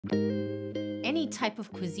Any type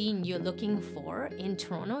of cuisine you're looking for in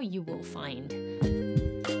Toronto, you will find.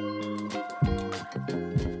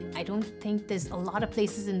 I don't think there's a lot of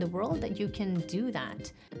places in the world that you can do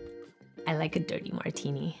that. I like a dirty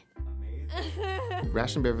martini.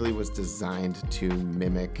 Ration Beverly was designed to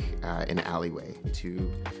mimic an alleyway,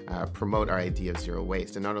 to promote our idea of zero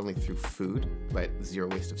waste, and not only through food, but zero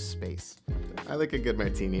waste of space. I like a good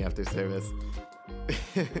martini after service.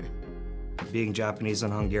 Being Japanese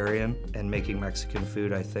and Hungarian and making Mexican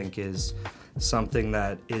food, I think, is something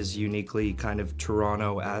that is uniquely kind of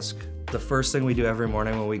Toronto-esque. The first thing we do every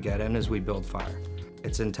morning when we get in is we build fire.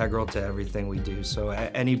 It's integral to everything we do. So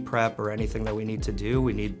any prep or anything that we need to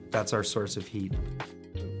do, that's our source of heat.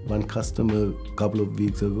 One customer a couple of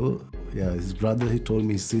weeks ago, his brother, he told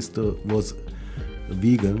me his sister was a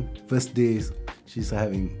vegan. First day, she's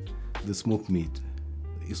having the smoked meat.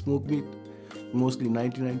 Smoked meat, mostly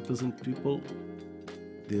 99% people,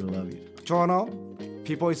 they love it. Toronto,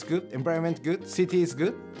 people is good, environment good, city is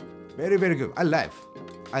good. Very, very good. I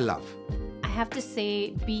love. I have to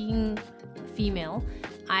say, being female,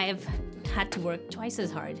 I've had to work twice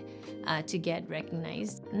as hard to get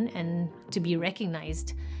recognized, and to be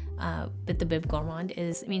recognized with the Bib Gourmand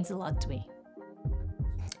means a lot to me.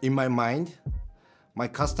 In my mind, my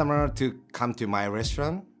customer to come to my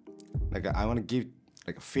restaurant, I want to give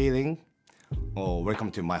a feeling,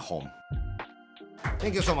 welcome to my home.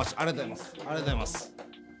 Thank you so much. ありがとうございます。